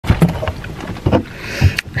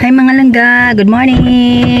Hi mga langga, good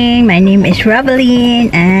morning. My name is Ravelyn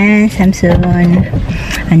and Samson.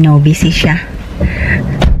 Busy siya.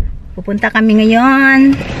 Pupunta kami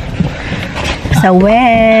ngayon sa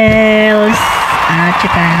Wales. At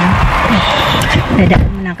saka dadaan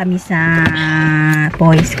muna kami sa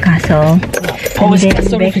Powis Castle. Powis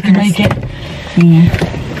Castle, if you can make it.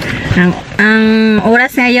 Ang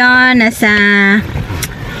oras ngayon nasa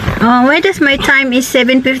where does my time is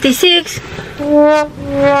 7:56.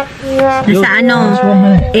 Nasa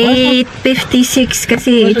 8:56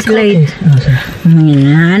 kasi it's late.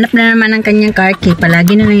 Hanap na naman ang kanyang car key.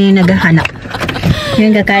 Palagi na lang yung naghahanap.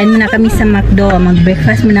 Yun, kakain muna kami sa McDo.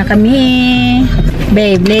 Mag-breakfast muna kami.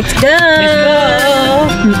 Babe, let's go!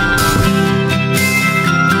 Let's go!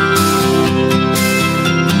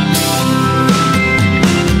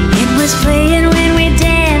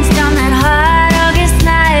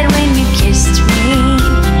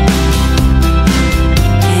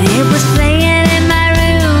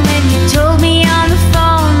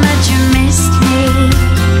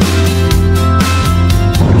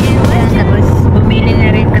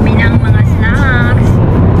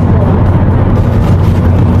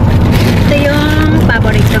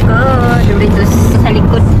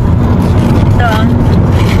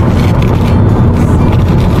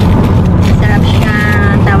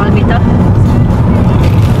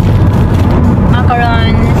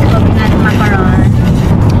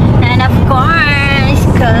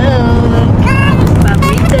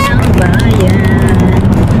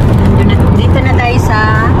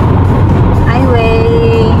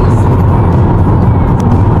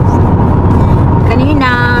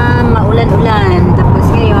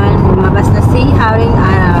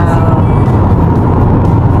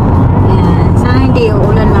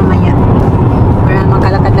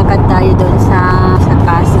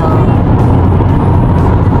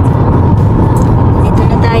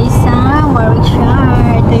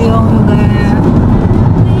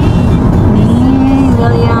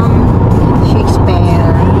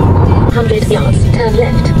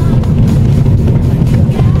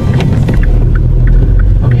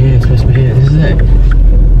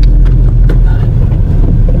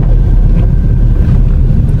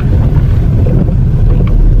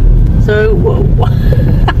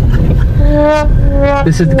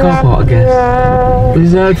 This is the car park, I guess.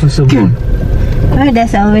 Reserved for someone. Oh,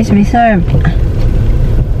 that's always reserved.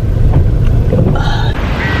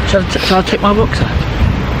 Shall I take my rucksack?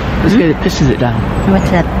 Let's get it, pisses it down.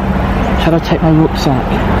 What's that? Shall I take my rucksack?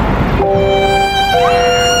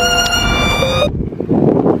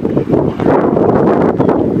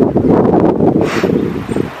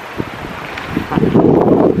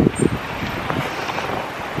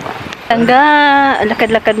 Langga,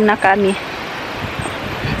 lakad-lakad na kami.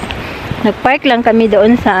 Nagpark lang kami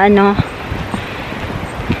doon sa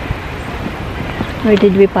where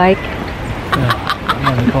did we park?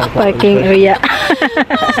 Parking area.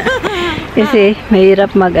 Kasi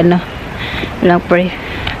mahirap wala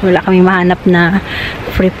kami mahanap na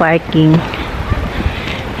free parking.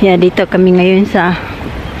 Yeah, dito kami ngayon sa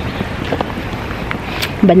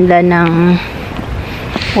banda ng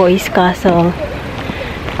Powis Castle.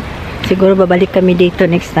 Siguro babalik kami dito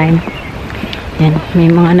next time. Yan, may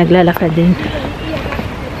mga naglalakad din.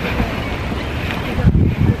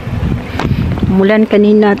 Umulan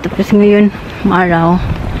kanina, tapos ngayon maaraw.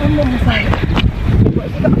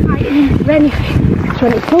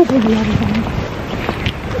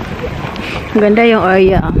 Ganda yung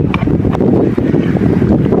area.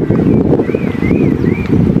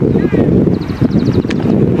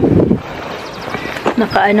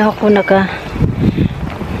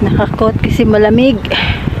 Naka-coat kasi malamig.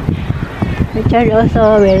 Richard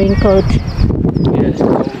also wearing coat. Yes,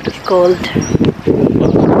 it's cold.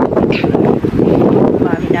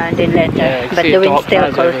 Mami na din later, but the wind's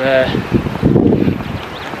still cold.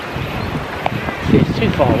 It's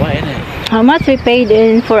too far away, isn't it? How much we paid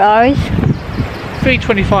in 4 hours?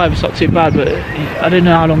 $3.25. It's not too bad, but I don't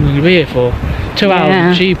know how long we'll be here for. 2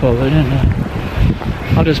 hours is cheaper, but I don't know.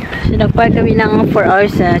 I'll just. So nagpark kami ng 4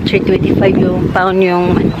 hours. $3.25 yung pound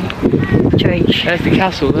yung charge. There's the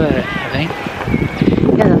castle there, I think.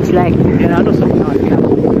 Yeah, looks like. Yeah, that looks like a nice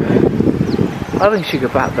castle. I think we should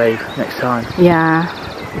go back, babe, next time. Yeah.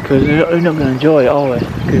 Because we're not going to enjoy it, are we?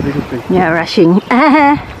 Yeah, rushing.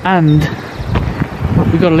 And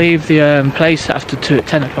we've got to leave the place after 10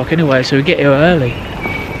 o'clock anyway, so we get here early.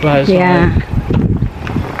 Right, yeah.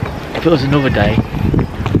 If it was another day.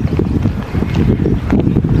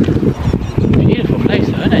 Beautiful place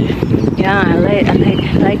though, isn't it? Yeah, I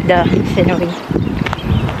like the scenery.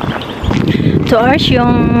 2 hours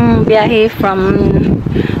yung biyahe from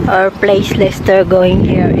our place Leicester going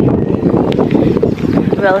here in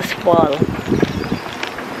Welshpool.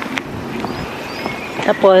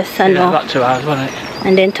 Tapos ano, about 2 hours, wasn't it?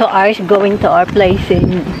 and then 2 hours going to our place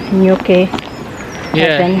in UK.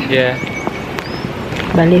 Yeah, yeah.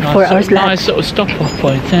 Bali, 4 hours lahat. Nice sort of stop-off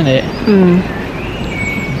point, isn't it? Mm.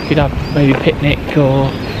 You could have maybe a picnic, or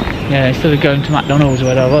yeah, instead of going to McDonald's or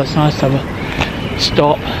whatever, it's nice to have a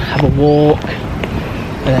stop, have a walk,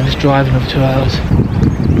 and then just drive another 2 hours.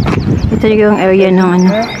 Ito yung area ng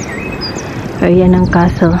ano, area ng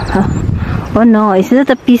castle. Oh no, is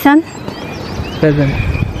that a peasant? Pheasant.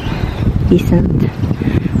 Peasant.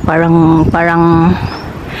 Parang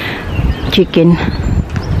chicken.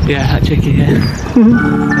 Yeah, that chicken, yeah.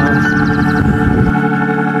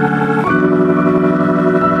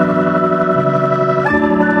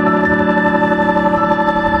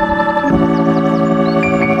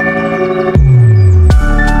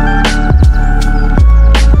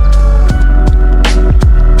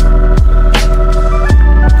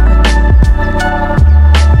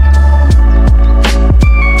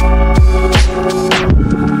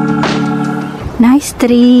 Nice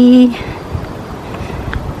tree.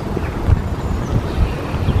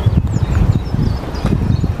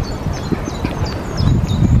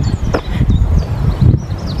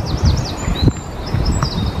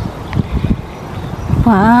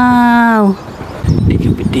 Wow!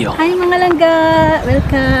 Video. Hi mga langga!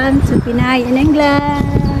 Welcome to Pinay in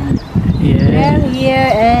England! Yeah. We're here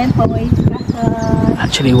in Powis Castle.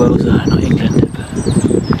 Actually Wales, not England.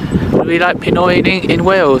 But we like Pinoy in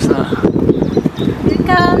Wales, no?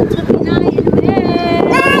 Welcome to Pinay in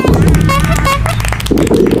Wales!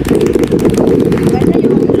 Ganda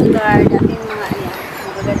yung lugar, daming mga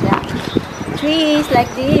magaganda. Trees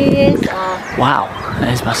like this. Oh. Wow,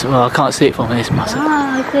 there's massive. Well, I can't see it from here, it's massive.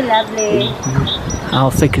 Oh, it's so lovely. How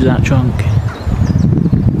thick is that trunk?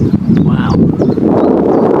 Wow.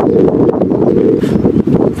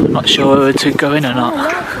 I'm not sure whether to go in or not. Oh,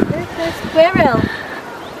 look, there's a squirrel.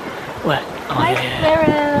 Where? Oh, Hi, yeah.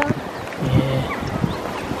 squirrel. Yeah.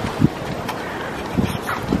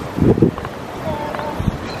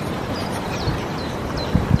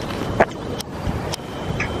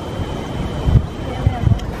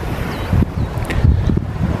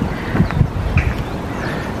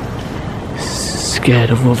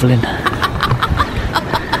 Scared of wobbling.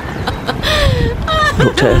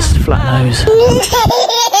 Looked at his flat nose.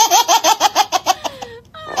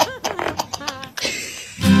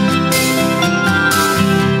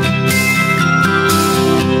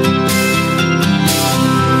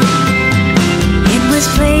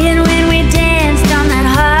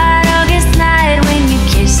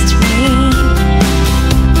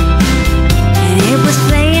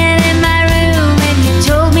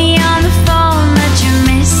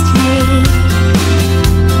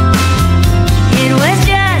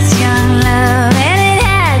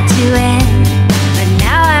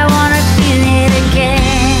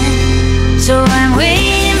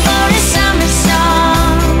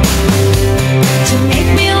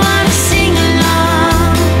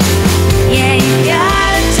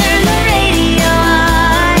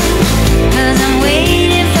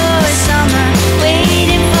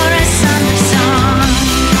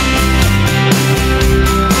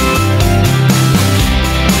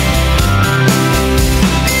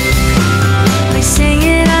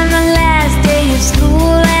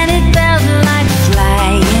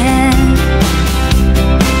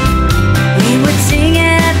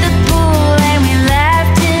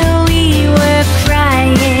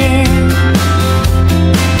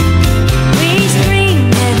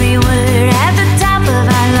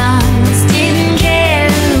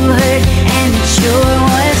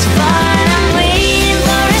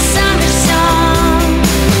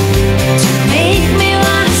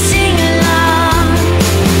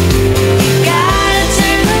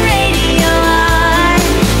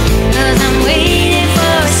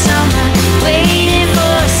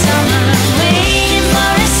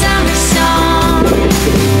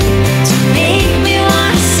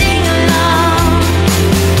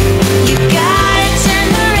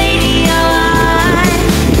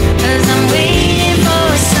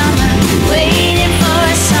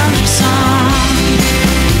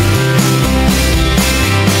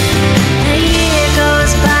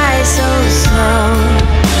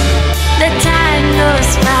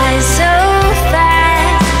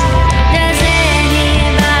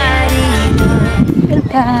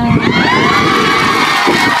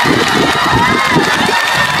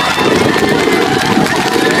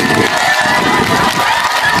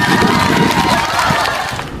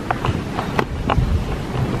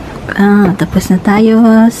 Tapos na tayo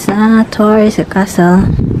sa tour sa castle.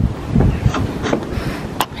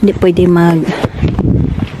 Hindi pwede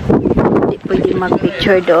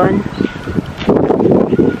mag-picture doon.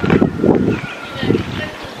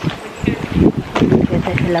 Dito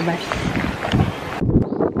tayo sa labas.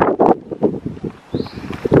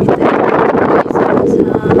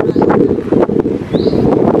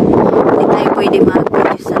 Hindi tayo pwede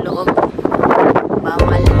mag-picture sa loob.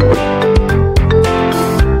 Bawal.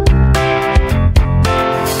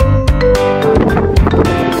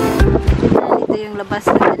 Dito yung labas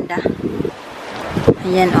na ganda.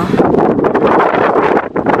 Ayan oh.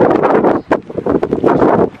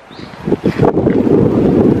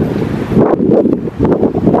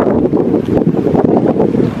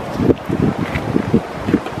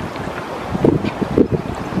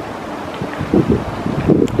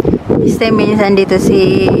 Minsan dito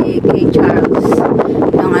si King Charles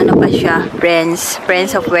yung ano pa siya,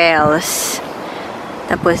 Prince of Wales,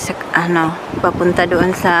 tapos ano, papunta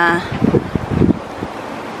doon sa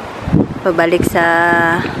pabalik sa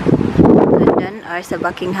London or sa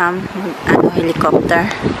Buckingham, ano, helicopter.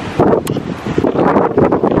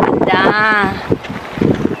 Ganda.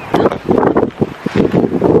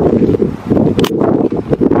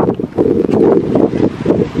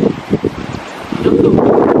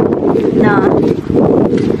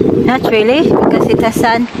 Not really, because it has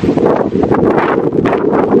sun.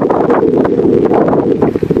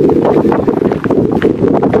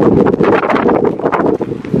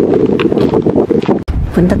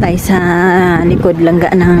 Punta tayo sa likod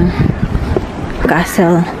langga ng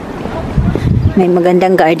castle. May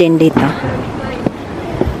magandang garden dito.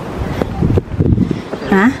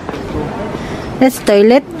 Ha? That's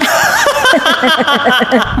toilet.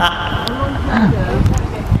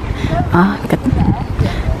 Oh,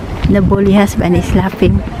 the bully husband is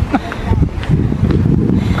laughing.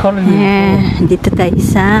 Dito tayo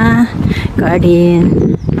sa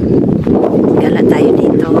garden. Gala tayo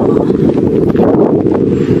dito.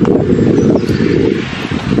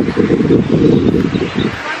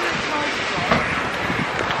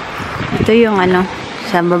 Ito yung ano,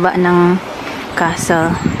 sa baba ng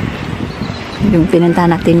castle. Yung pinunta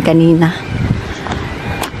natin kanina.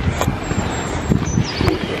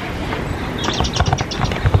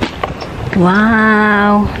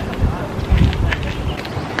 Wow.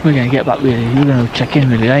 We're going to get back really, we're going to check in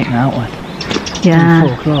really late now, aren't we? Yeah.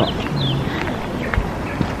 4 o'clock.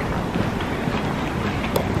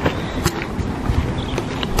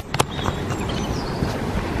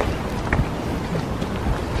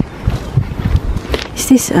 Is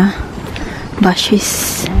this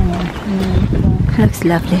bushes? Looks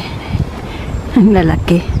lovely. Ang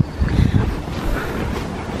lalaki.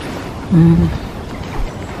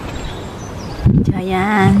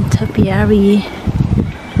 Giant topiary.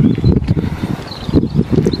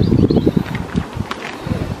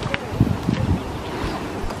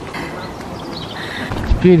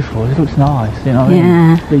 Beautiful, it looks nice, you know.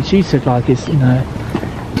 Yeah. But she said like it's, you know,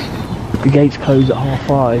 the gates close at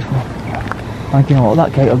 5:30. I'm thinking, what,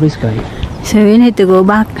 that gate or this gate? So we need to go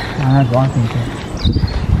back. That's what I'm thinking.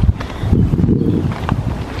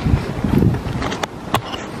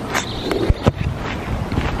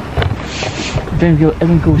 Then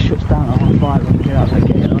everything shuts down at 5:30 when we get out that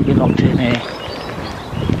gate and I'll get locked in here.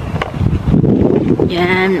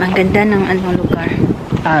 Yan, ang ganda ng ano lugar.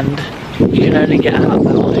 And you can only get out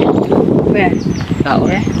that way. Where? That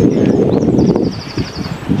way.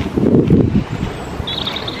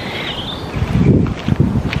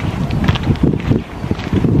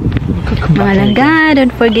 Mga langga,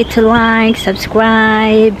 don't forget to like,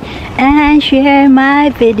 subscribe, and share my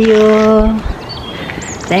video.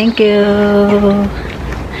 Thank you.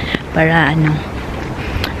 Para ano,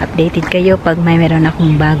 updated kayo pag may meron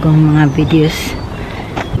akong bagong mga videos.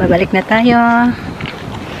 Babalik na tayo.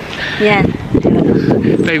 Yan.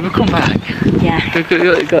 Babe, we'll come back. Yeah.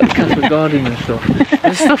 We've got Castle Garden and stuff.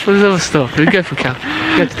 There's other stuff. We'll go to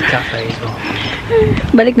the cafe as well.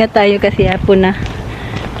 Balik na tayo kasi hapon na.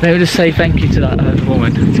 Maybe just say thank you to that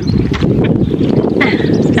woman.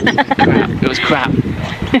 It was crap.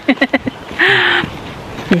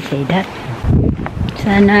 You say that.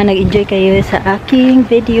 Sana nag-enjoy kayo sa aking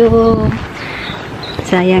video.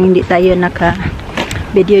 Sayang hindi tayo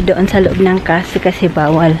naka-video doon sa loob ng kasi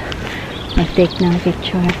bawal mag-take ng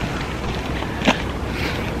picture.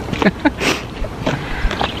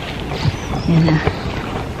 Yan na.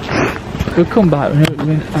 We'll come back and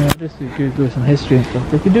I'll just Google some history and stuff.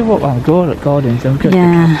 We can do what I'm good at gardens and we'll go to the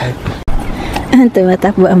cafe.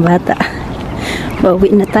 Tumatakbo ang bata.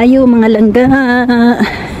 Bawi na tayo mga langga.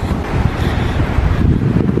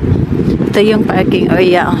 Ito yung parking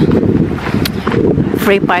area.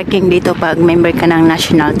 Free parking dito pag member ka ng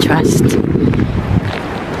National Trust.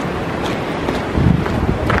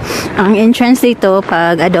 Ang entrance dito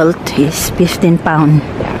pag adult is £15.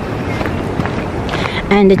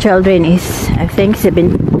 And the children is, I think,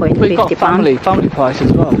 We've got £7.50. family price as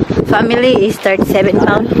well. Family is £37.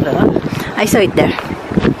 I saw it there.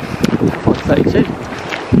 I thought 32.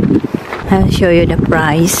 I'll show you the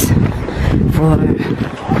price for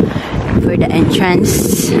the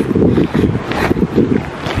entrance.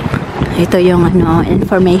 Ito yung ano,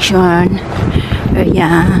 information,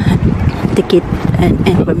 area, ticket and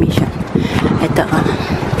information. Ito.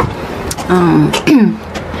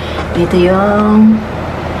 Ito yung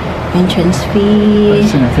entrance fee.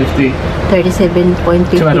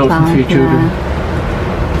 37.50 pounds. Yan.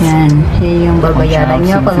 Yan yung babayaran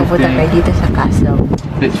nyo pag pupunta kayo dito sa castle.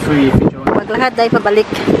 It's free if you join. Maglahat tayo pabalik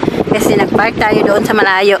kasi nagpark tayo doon sa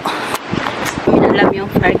malayo. Hindi alam yung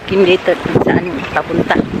parking dito saan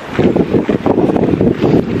papunta.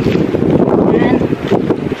 Yan.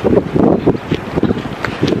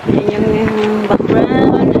 Yan yung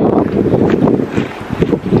background.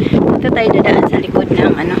 Ito tayo dadaan sa likod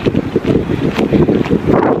ng ano.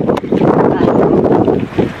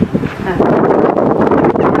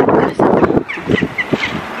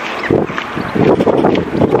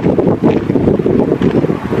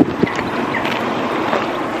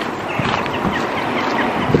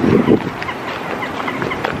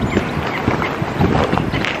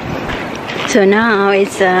 So now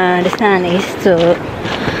it's the sun is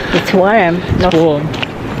it's warm. It's warm.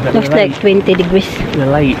 Looks like 20 degrees.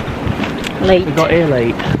 We're late. Late. We got here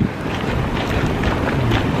late.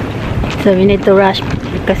 So we need to rush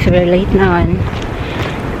because we're late now and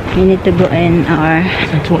we need to go in our.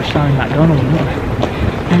 Spend too much time in McDonald's, isn't it?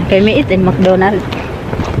 Can we eat in McDonald's?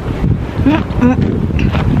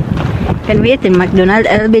 Can we eat in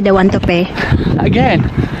McDonald's? I'll be the one to pay. Again?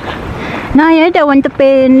 No, you're the one to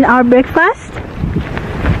pay in our breakfast.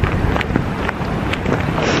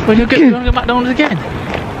 When you want to go McDonald's again?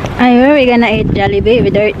 Where are we gonna eat Jollibee?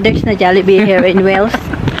 There's no Jollibee here in Wales.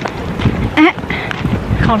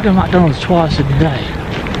 Can't go McDonald's twice a day,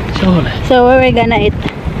 surely. So where are we gonna eat?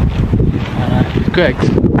 I know. Greg's.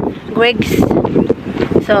 Greg's.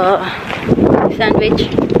 So sandwich.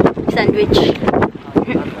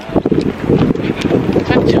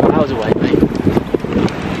 22 hours away, mate.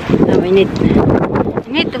 So we need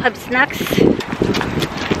to have snacks.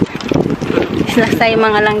 Snacks tayo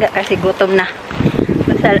mga langga kasi gutom na.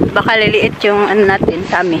 Baka liliit yung ano natin,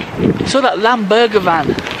 tummy. So that lamb burger van.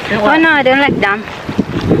 Oh no, I don't like them.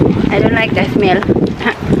 I don't like the smell.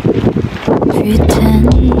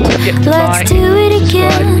 Pretend. Let's do it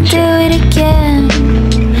again, do it again.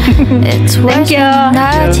 It's worse than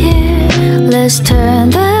not here. Let's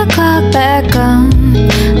turn the clock back on.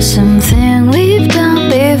 Something